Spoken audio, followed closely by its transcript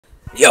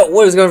Yo,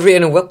 what is going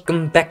on, and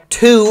welcome back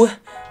to,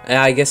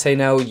 I guess a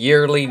now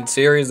yearly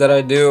series that I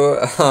do.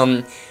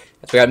 So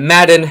we got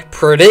Madden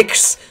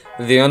predicts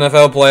the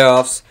NFL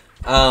playoffs,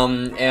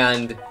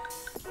 and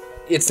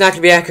it's not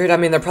gonna be accurate. I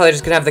mean, they're probably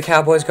just gonna have the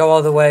Cowboys go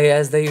all the way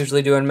as they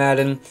usually do in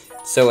Madden.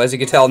 So as you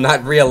can tell,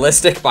 not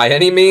realistic by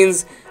any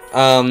means.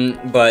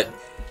 But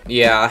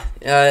yeah,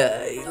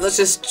 let's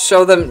just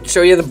show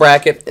you the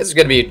bracket. This is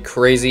gonna be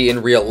crazy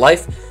in real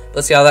life.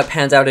 Let's see how that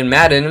pans out in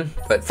Madden.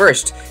 But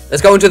first,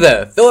 let's go into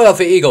the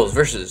Philadelphia Eagles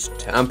versus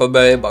Tampa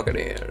Bay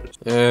Buccaneers.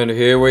 And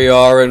here we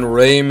are in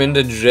Raymond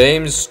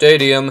James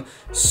Stadium.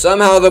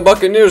 Somehow the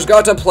Buccaneers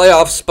got a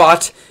playoff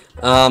spot.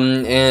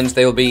 And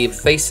they will be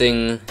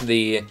facing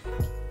the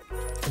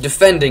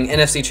defending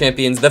NFC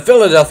champions, the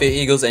Philadelphia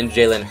Eagles, and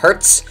Jalen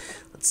Hurts.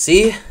 Let's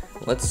see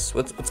what's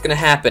gonna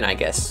happen, I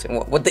guess.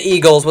 And what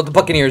the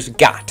Buccaneers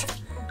got.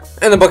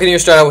 And the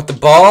Buccaneers start out with the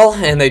ball,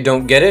 and they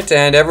don't get it,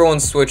 and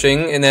everyone's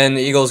switching, and then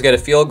the Eagles get a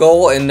field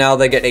goal, and now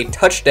they get a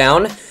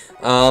touchdown,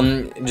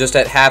 just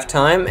at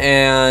halftime,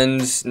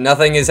 and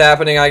nothing is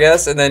happening, I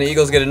guess, and then the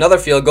Eagles get another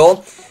field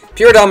goal.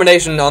 Pure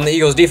domination on the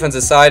Eagles'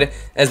 defensive side,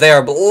 as they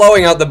are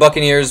blowing out the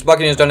Buccaneers.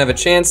 Buccaneers don't have a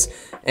chance,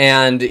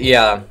 and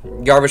yeah,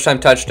 garbage time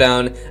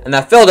touchdown, and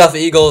the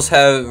Philadelphia Eagles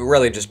have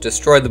really just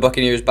destroyed the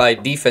Buccaneers by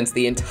defense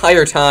the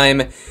entire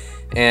time.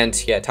 And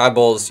yeah, Todd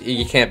Bowles,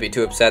 you can't be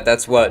too upset.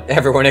 That's what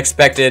everyone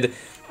expected.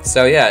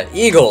 So yeah,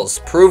 Eagles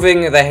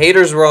proving the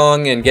haters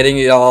wrong and getting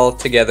it all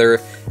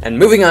together and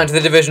moving on to the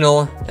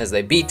divisional as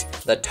they beat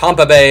the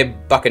Tampa Bay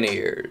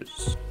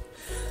Buccaneers.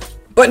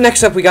 But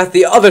next up, we got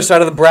the other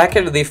side of the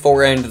bracket, the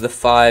 4 and the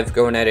 5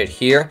 going at it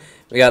here.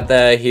 We got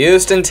the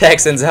Houston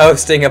Texans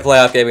hosting a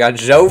playoff game. We got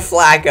Joe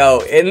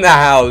Flacco in the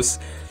house.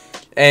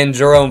 And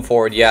Jerome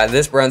Ford, yeah,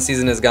 this Browns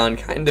season has gone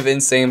kind of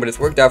insane, but it's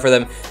worked out for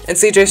them. And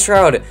CJ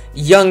Stroud,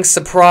 young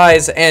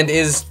surprise, and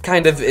is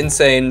kind of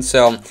insane,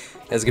 so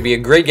it's going to be a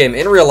great game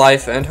in real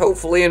life, and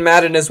hopefully in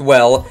Madden as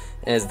well,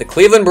 as the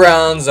Cleveland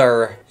Browns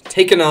are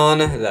taking on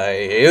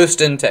the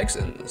Houston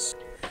Texans.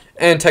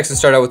 And Texans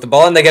start out with the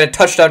ball, and they get a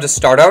touchdown to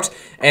start out,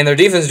 and their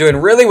defense is doing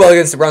really well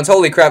against the Browns.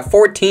 Holy crap,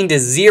 14-0,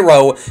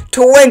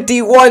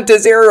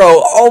 21-0,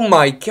 oh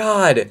my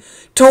god,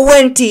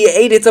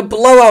 28, it's a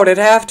blowout at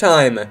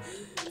halftime.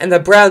 And the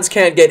Browns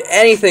can't get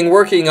anything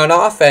working on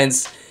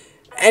offense,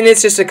 and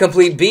it's just a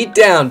complete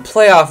beatdown.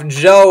 Playoff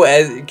Joe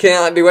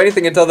cannot do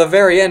anything until the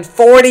very end.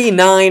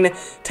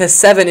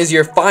 49-7 is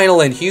your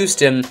final in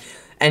Houston,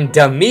 and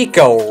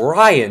DeMeco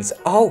Ryans,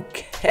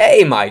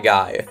 okay, my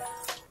guy.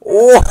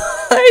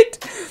 What?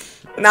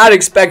 Not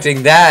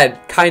expecting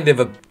that kind of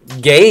a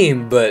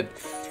game, but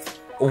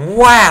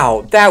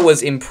wow, that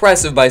was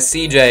impressive by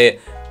CJ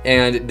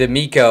and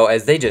DeMeco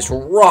as they just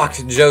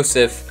rocked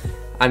Joseph.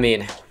 I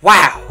mean,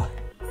 wow.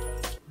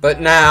 But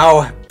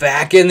now,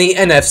 back in the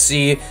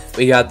NFC,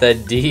 we got the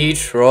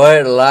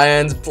Detroit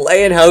Lions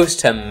playing host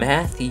to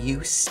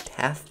Matthew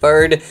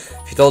Stafford.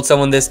 If you told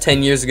someone this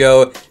 10 years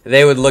ago,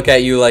 they would look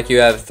at you like you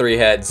have 3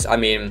 heads. I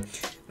mean,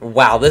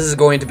 wow, this is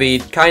going to be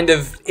kind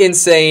of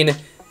insane.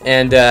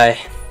 And,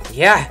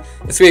 yeah,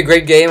 it's going to be a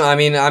great game. I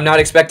mean, I'm not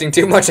expecting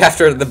too much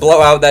after the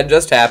blowout that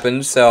just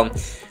happened. So,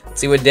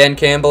 let's see what Dan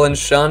Campbell and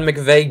Sean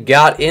McVay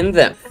got in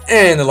them.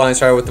 And the Lions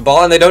start with the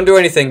ball, and they don't do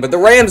anything. But the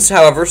Rams,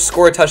 however,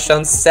 score a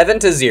touchdown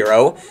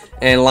 7-0.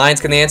 And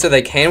Lions, can they answer?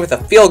 They can with a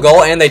field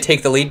goal, and they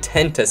take the lead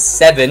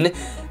 10-7.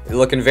 They're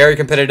looking very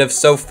competitive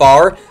so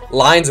far.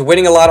 Lions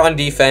winning a lot on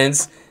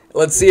defense.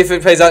 Let's see if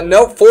it pays out.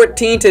 Nope,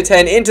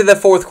 14-10 into the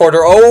fourth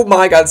quarter. Oh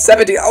my god,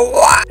 17.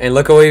 Oh, and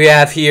look what we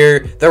have here.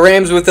 The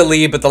Rams with the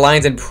lead, but the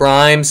Lions in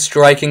prime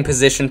striking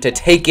position to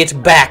take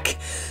it back.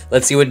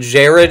 Let's see what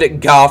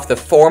Jared Goff, the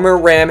former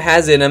Ram,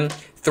 has in him.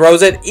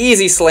 Throws it,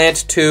 easy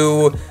slant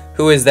to,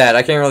 who is that?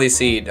 I can't really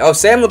see. Oh,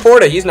 Sam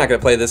Laporta, he's not going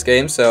to play this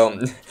game, so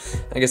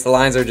I guess the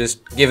Lions are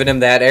just giving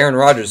him that Aaron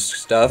Rodgers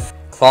stuff.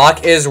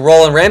 Clock is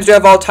rolling. Rams do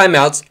have all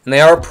timeouts, and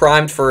they are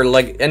primed for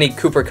like any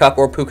Cooper Kupp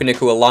or Puka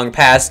Nacua a long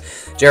pass.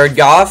 Jared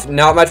Goff,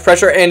 not much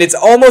pressure, and it's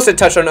almost a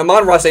touchdown.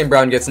 Amon-Ra St.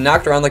 Brown gets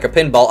knocked around like a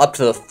pinball up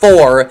to the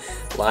 4.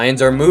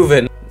 Lions are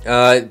moving.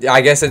 I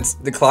guess it's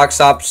the clock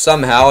stopped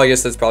somehow. I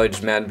guess that's probably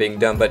just Madden being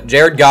dumb. But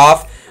Jared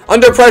Goff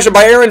under pressure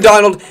by Aaron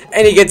Donald,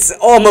 and he gets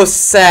almost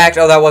sacked.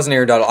 Oh, that wasn't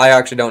Aaron Donald. I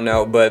actually don't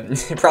know, but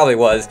it probably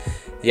was.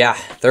 Yeah,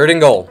 3rd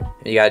and goal.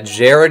 You got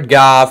Jared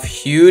Goff,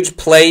 huge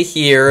play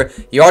here.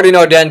 You already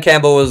know Dan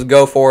Campbell will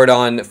go for it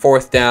on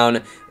 4th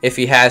down if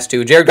he has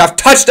to. Jared Goff,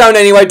 touchdown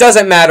anyway,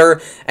 doesn't matter.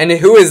 And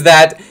who is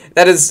that?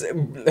 That is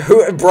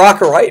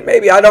Brock Wright,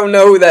 maybe? I don't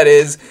know who that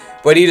is.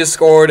 But he just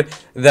scored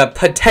the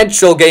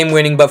potential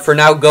game-winning, but for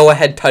now,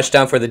 go-ahead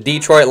touchdown for the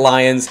Detroit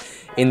Lions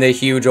in the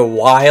huge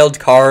wild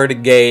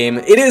card game.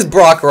 It is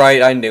Brock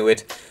Wright, I knew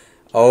it.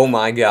 Oh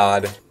my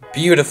god.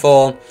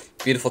 Beautiful,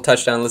 beautiful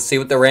touchdown. Let's see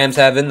what the Rams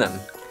have in them.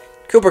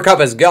 Cooper Kupp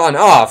has gone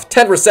off.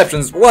 10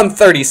 receptions,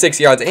 136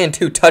 yards, and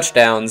 2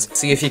 touchdowns.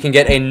 See if he can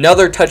get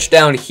another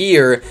touchdown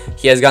here.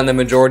 He has gotten the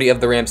majority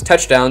of the Rams'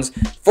 touchdowns.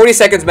 40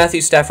 seconds,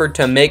 Matthew Stafford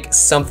to make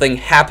something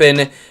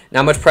happen.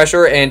 Not much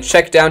pressure, and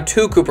check down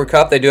to Cooper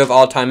Kupp. They do have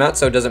all timeouts,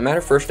 so it doesn't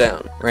matter. First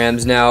down.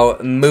 Rams now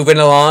moving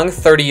along,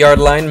 30-yard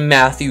line.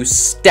 Matthew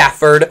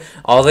Stafford.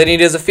 All they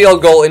need is a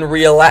field goal in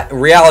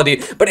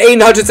reality, but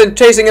Aiden Hutchinson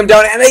chasing him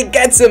down, and he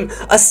gets him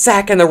a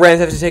sack, and the Rams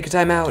have to take a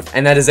timeout.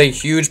 And that is a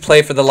huge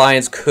play for the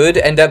Lions. Could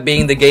end up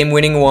being the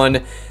game-winning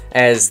one,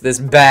 as this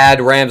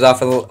bad Rams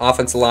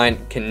offensive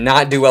line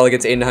cannot do well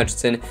against Aiden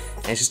Hutchinson.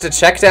 And it's just a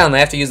check down. They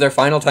have to use their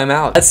final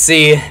timeout. Let's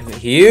see.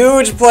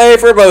 Huge play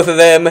for both of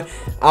them.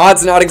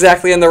 Odds not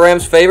exactly in the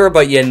Rams' favor,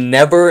 but you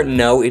never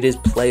know. It is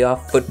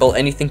playoff football.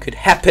 Anything could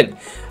happen.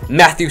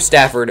 Matthew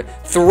Stafford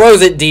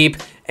throws it deep,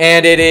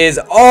 and it is...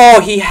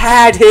 Oh, he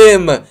had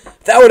him.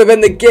 That would have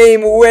been the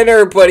game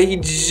winner, but he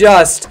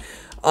just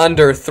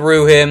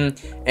underthrew him.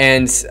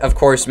 And, of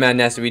course, Madden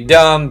has to be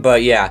dumb,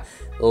 but yeah.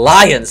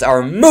 Lions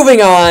are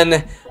moving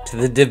on to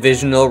the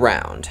divisional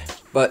round.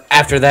 But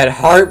after that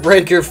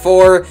heartbreaker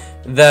for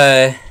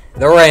the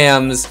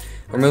Rams,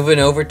 we're moving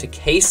over to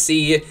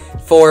KC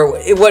for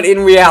what in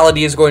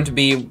reality is going to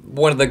be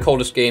one of the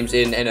coldest games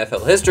in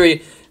NFL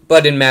history.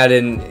 But in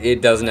Madden,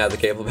 it doesn't have the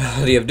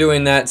capability of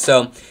doing that.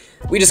 So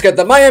we just got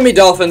the Miami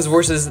Dolphins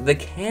versus the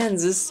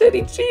Kansas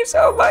City Chiefs.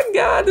 Oh my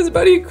God, this is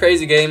about to be a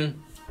crazy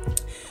game.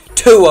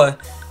 Tua.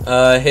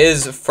 I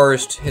just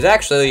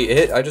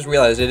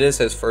realized it is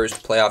his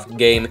first playoff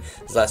game.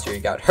 This last year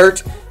he got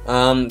hurt.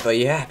 But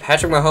yeah,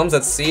 Patrick Mahomes,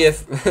 let's see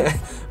if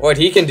what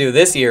he can do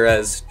this year,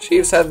 as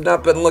Chiefs have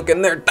not been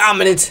looking their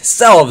dominant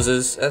selves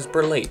as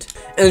per late.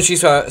 And the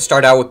Chiefs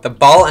start out with the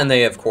ball, and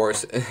they, of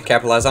course,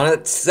 capitalize on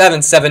it.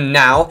 7-7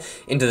 now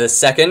into the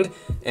second.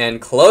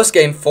 And close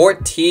game,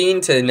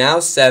 14 to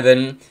now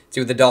 7. See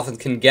what the Dolphins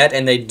can get,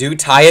 and they do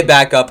tie it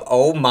back up.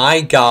 Oh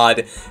my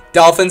God.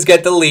 Dolphins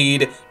get the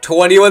lead,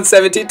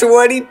 21-17,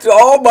 20.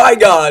 Oh my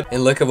God.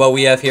 And look at what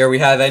we have here. We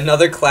have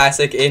another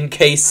classic in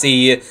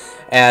KC,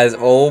 as,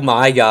 oh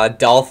my God,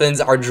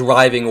 Dolphins are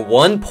driving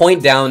 1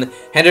 point down,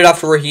 handed off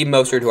to Raheem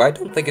Mostert, who I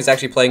don't think is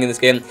actually playing in this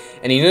game,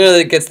 and he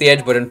nearly gets the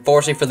edge, but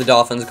unfortunately for the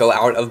Dolphins, go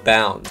out of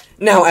bounds.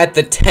 Now at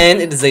the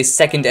 10, it is a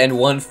 2nd and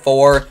 1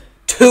 for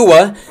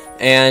Tua,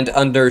 and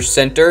under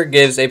center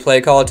gives a play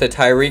call to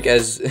Tyreek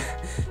as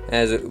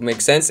it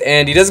makes sense,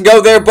 and he doesn't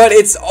go there, but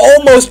it's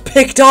almost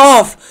picked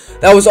off.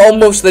 That was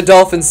almost the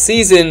Dolphins'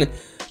 season,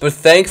 but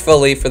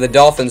thankfully for the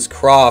Dolphins,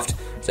 Croft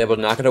was able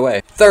to knock it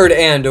away. 3rd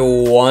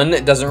and 1.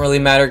 It doesn't really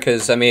matter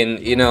because, I mean,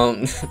 you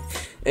know,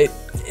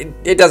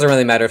 it doesn't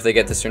really matter if they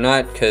get this or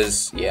not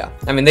because, yeah.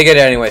 I mean, they get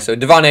it anyway. So,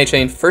 Devon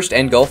A-Chain, 1st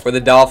and goal for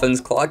the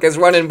Dolphins. Clock is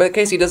running, but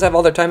Casey does have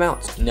all their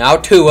timeouts. Now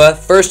Tua,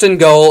 1st and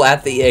goal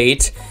at the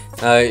 8.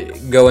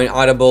 Going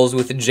audibles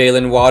with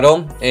Jalen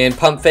Waddle, and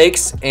pump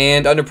fakes,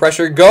 and under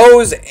pressure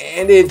goes,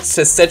 and it's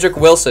to Cedric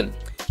Wilson.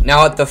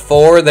 Now at the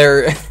 4,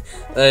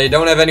 they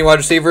don't have any wide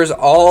receivers,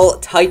 all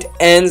tight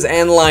ends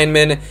and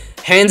linemen.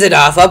 Hands it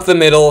off up the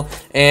middle,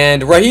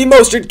 and Raheem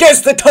Mostert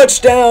gets the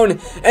touchdown,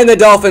 and the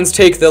Dolphins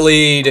take the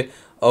lead.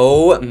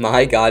 Oh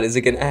my God, is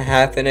it gonna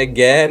happen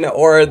again,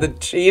 or are the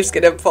Chiefs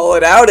gonna pull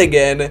it out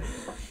again?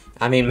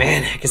 I mean,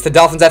 man, I guess the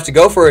Dolphins have to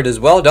go for it as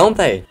well, don't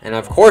they? And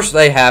of course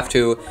they have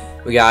to.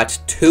 We got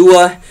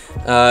Tua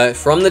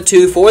from the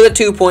 2 for the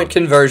 2-point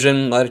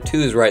conversion. A lot of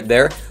 2s right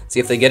there. Let's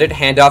see if they get it.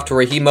 Hand off to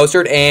Raheem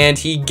Mostert, and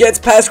he gets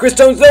past Chris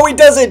Jones. No, he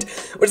doesn't.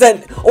 What's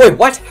that? Oh, wait,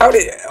 what? How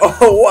did... Oh,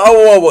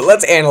 whoa.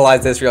 Let's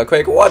analyze this real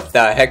quick. What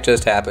the heck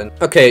just happened?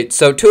 Okay,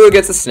 so Tua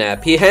gets the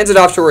snap. He hands it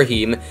off to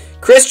Raheem.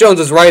 Chris Jones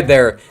is right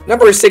there.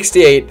 Number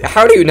 68.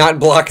 How do you not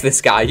block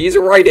this guy? He's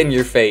right in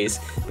your face.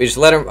 We just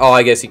let him... Oh,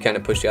 I guess he kind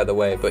of pushed the other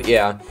way, but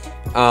yeah.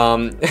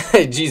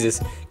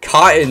 Jesus.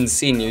 Cotton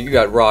Sr., you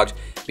got rocked.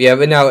 Yeah,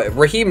 but now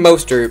Raheem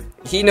Mostert,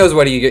 he knows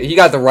what he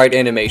got the right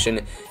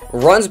animation,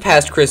 runs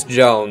past Chris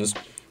Jones,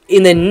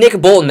 and then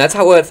Nick Bolton, that's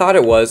how I thought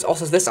it was.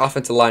 Also, this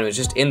offensive line was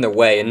just in their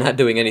way and not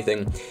doing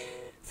anything.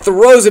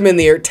 Throws him in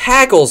the air,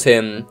 tackles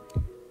him,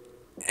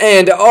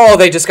 and oh,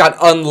 they just got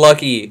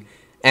unlucky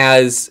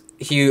as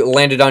he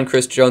landed on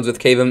Chris Jones, which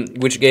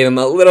gave him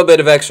a little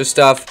bit of extra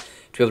stuff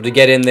to be able to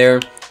get in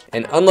there.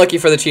 And unlucky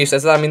for the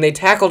Chiefs, I mean, they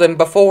tackled him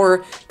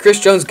before Chris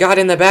Jones got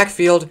in the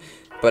backfield.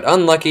 But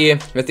unlucky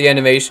with the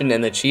animation,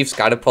 and the Chiefs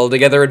got to pull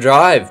together a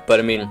drive. But,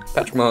 I mean,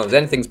 Patrick Mahomes,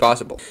 anything's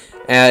possible.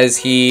 As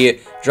he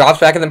drops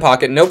back in the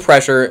pocket, no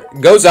pressure,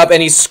 goes up,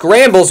 and he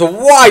scrambles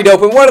wide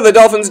open. What are the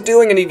Dolphins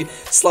doing? And he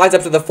slides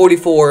up to the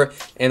 44,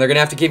 and they're going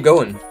to have to keep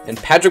going. And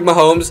Patrick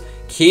Mahomes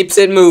keeps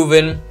it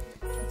moving,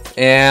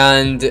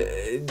 and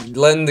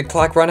letting the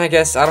clock run, I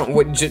guess.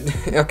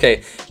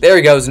 Okay, there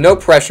he goes. No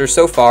pressure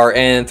so far,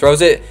 and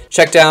throws it.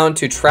 Check down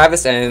to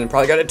Travis, and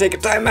probably got to take a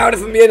timeout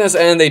if I'm being honest,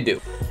 and they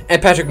do.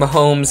 And Patrick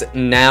Mahomes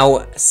now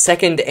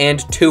 2nd and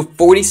 2,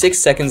 46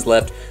 seconds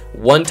left,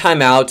 1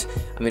 timeout.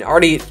 I mean,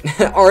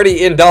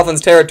 already in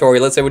Dolphins territory.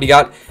 Let's say what he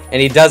got,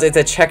 and he does. It's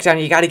a check down.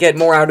 You got to get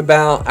more out of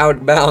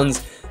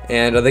bounds.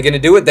 And are they going to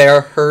do it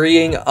there?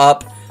 Hurrying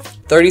up.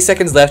 30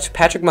 seconds left.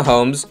 Patrick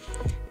Mahomes,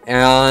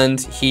 and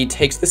he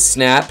takes the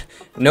snap.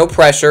 no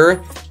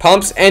pressure,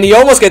 pumps, and he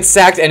almost gets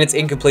sacked, and it's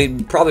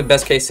incomplete. Probably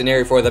best case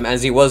scenario for them,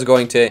 as he was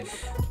going to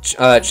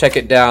check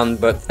it down,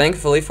 but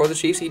thankfully for the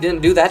Chiefs, he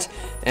didn't do that.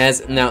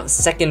 As now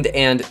 2nd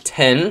and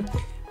 10,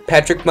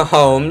 Patrick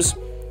Mahomes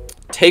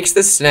takes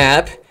the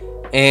snap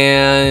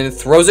and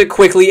throws it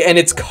quickly, and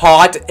it's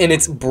caught, and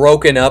it's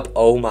broken up.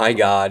 Oh my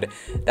god.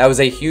 That was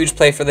a huge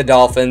play for the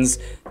Dolphins.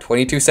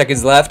 22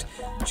 seconds left.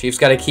 Chiefs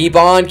got to keep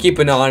on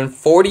keeping on.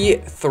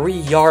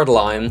 43-yard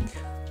line.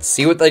 Let's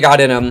see what they got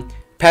in them.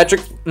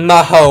 Patrick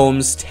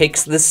Mahomes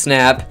takes the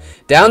snap,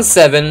 down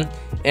 7,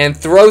 and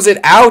throws it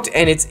out,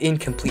 and it's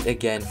incomplete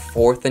again.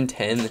 4th and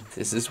 10.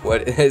 This is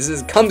what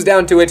comes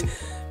down to it.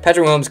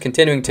 Patrick Mahomes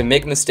continuing to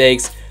make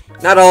mistakes.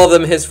 Not all of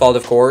them his fault,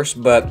 of course,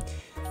 but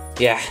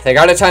yeah, they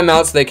got a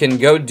timeout so they can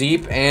go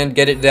deep and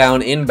get it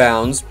down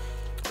inbounds.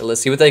 Let's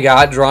see what they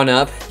got drawn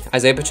up.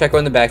 Isaiah Pacheco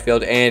in the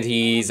backfield, and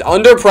he's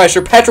under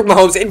pressure. Patrick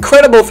Mahomes,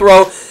 incredible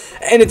throw,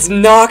 and it's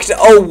knocked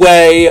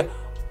away.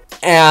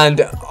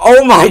 And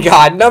oh my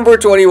god, number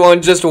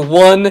 21 just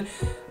won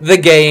the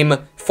game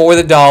for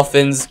the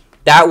Dolphins.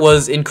 That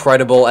was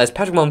incredible. As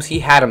Patrick Mahomes, he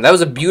had him. That was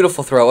a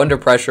beautiful throw under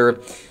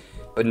pressure.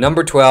 But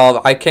number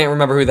 12, I can't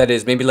remember who that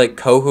is. Maybe like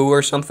Kohu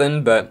or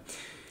something, but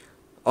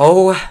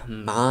oh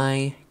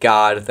my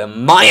god, the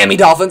Miami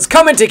Dolphins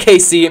coming to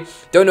KC.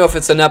 Don't know if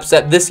it's an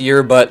upset this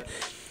year, but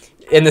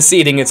in the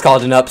seeding it's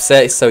called an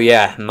upset. So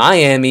yeah,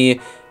 Miami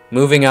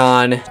moving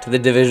on to the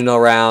divisional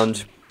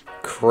round.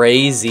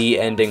 Crazy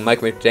ending.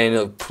 Mike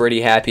McDaniel pretty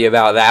happy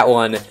about that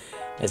one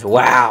as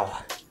wow.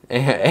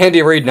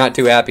 Andy Reid not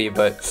too happy,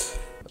 but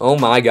oh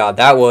my god,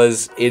 that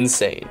was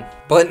insane.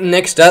 But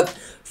next up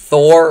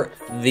for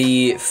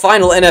the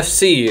final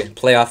NFC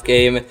playoff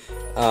game,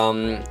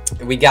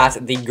 we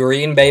got the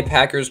Green Bay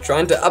Packers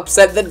trying to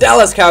upset the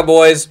Dallas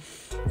Cowboys,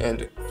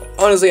 and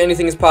honestly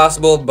anything is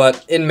possible,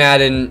 but in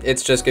Madden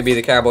it's just gonna be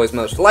the Cowboys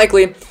most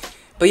likely.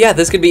 But yeah,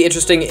 this could be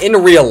interesting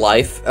in real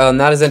life.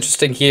 Not as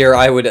interesting here,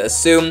 I would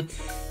assume.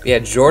 But yeah,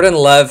 Jordan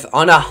Love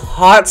on a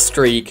hot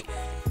streak.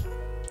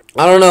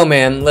 I don't know,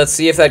 man. Let's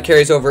see if that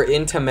carries over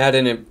into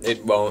Madden.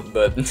 It won't,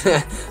 but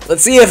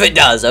let's see if it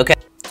does, okay?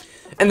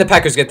 And the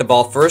Packers get the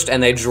ball first,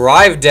 and they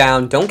drive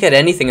down. Don't get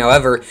anything,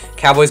 however.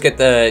 Cowboys get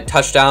the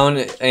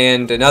touchdown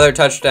and another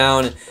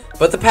touchdown,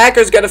 but the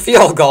Packers get a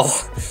field goal.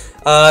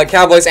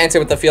 Cowboys answer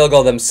with the field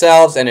goal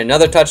themselves and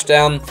another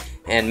touchdown.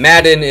 And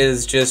Madden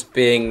is just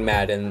being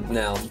Madden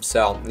now.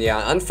 So,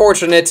 yeah,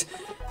 unfortunate.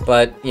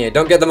 But, yeah,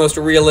 don't get the most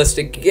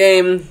realistic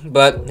game.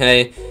 But,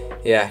 hey,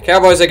 yeah,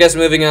 Cowboys, I guess,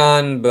 moving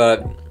on.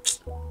 But,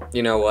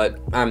 you know what?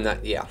 I'm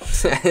not, yeah.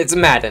 It's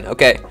Madden,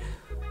 okay.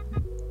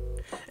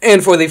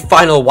 And for the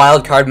final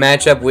wild card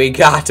matchup, we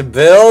got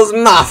Bills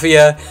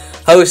Mafia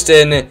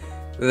hosting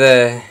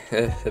the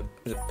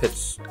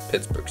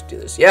Pittsburgh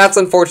Steelers. Yeah, it's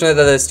unfortunate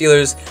that the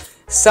Steelers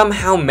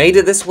somehow made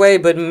it this way,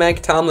 but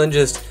Mike Tomlin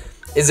just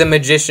is a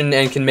magician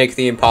and can make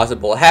the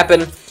impossible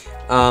happen.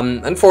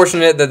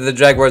 Unfortunate that the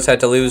Jaguars had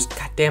to lose.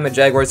 God damn it,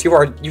 Jaguars! You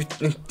let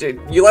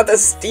the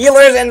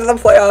Steelers into the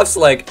playoffs.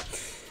 Like,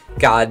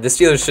 God, the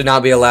Steelers should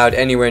not be allowed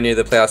anywhere near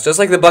the playoffs, just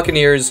like the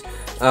Buccaneers.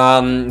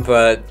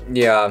 But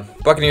yeah,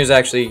 Buccaneers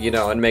actually, you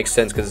know, it makes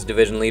sense because it's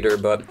division leader.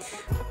 But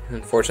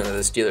unfortunately,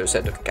 the Steelers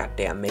had to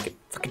goddamn make it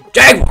fucking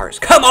Jaguars.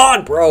 Come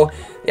on, bro.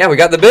 Yeah, we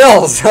got the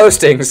Bills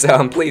hosting,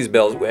 so please,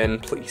 Bills win,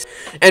 please.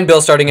 And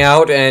Bills starting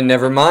out, and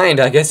never mind.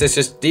 I guess it's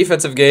just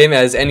defensive game,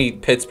 as any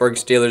Pittsburgh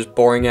Steelers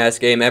boring-ass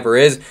game ever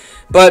is.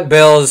 But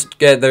Bills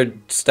get their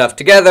stuff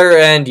together,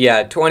 and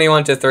yeah,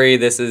 21-3,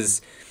 this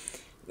is...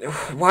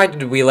 Why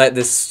did we let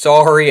this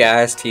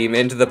sorry-ass team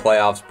into the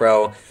playoffs,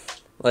 bro?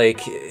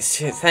 Like,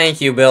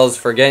 thank you, Bills,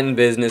 for getting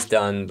business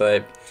done,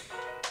 but...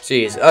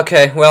 Jeez.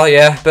 Okay, well,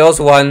 yeah, Bills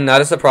won.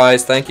 Not a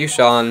surprise. Thank you,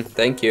 Sean.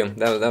 Thank you.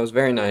 That was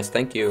very nice.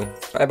 Thank you.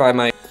 Bye-bye,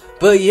 Mike.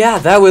 But yeah,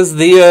 that was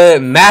the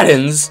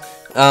Madden's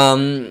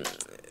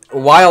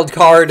wild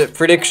card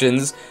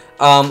predictions.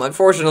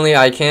 Unfortunately,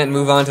 I can't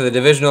move on to the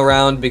divisional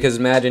round because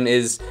Madden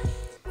is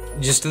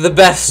just the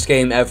best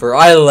game ever.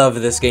 I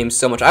love this game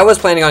so much. I was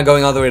planning on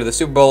going all the way to the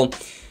Super Bowl,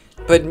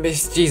 but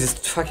Jesus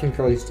fucking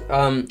Christ.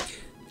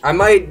 I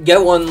might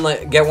get one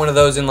of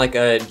those in like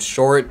a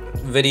short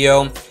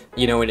video,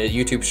 you know, in a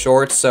YouTube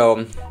short,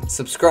 so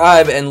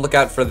subscribe and look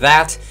out for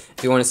that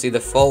if you want to see the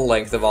full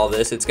length of all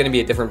this. It's going to be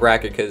a different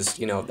bracket because,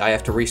 you know, I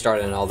have to restart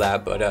it and all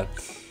that, but,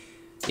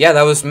 yeah,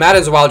 that was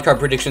Madden's wildcard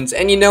predictions,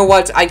 and you know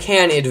what, I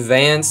can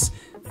advance,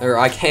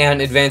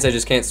 I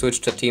just can't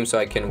switch to team so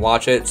I can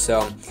watch it,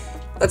 so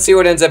let's see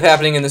what ends up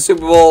happening in the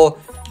Super Bowl.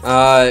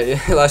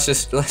 Let's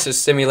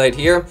just simulate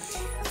here,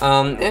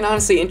 and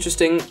honestly,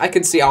 interesting. I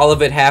could see all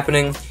of it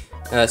happening,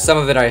 some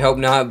of it I hope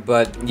not,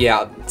 but,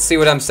 yeah, see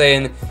what I'm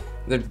saying?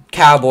 The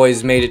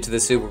Cowboys made it to the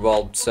Super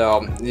Bowl,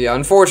 so yeah,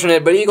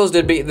 unfortunate, but Eagles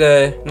did beat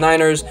the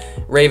Niners.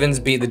 Ravens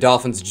beat the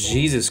Dolphins.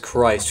 Jesus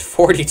Christ,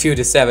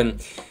 42-7.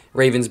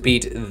 Ravens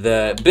beat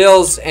the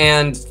Bills,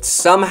 and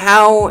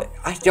somehow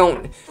I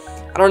don't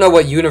know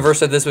what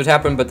universe of this would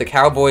happen, but the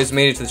Cowboys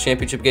made it to the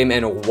championship game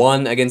and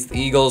won against the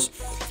Eagles.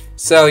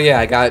 So yeah,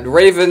 I got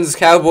Ravens,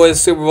 Cowboys,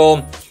 Super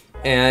Bowl,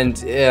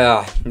 and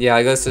yeah,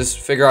 I guess just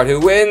figure out who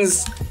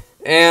wins.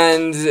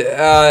 And,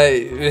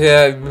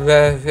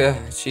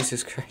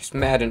 Jesus Christ,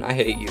 Madden, I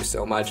hate you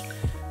so much.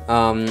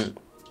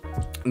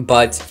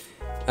 But,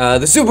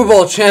 the Super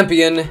Bowl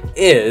champion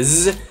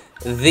is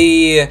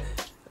the,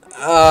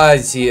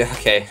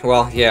 okay,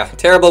 well, yeah,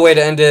 terrible way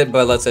to end it,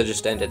 but let's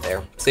just end it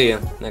there. See you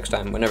next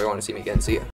time, whenever you want to see me again. See ya.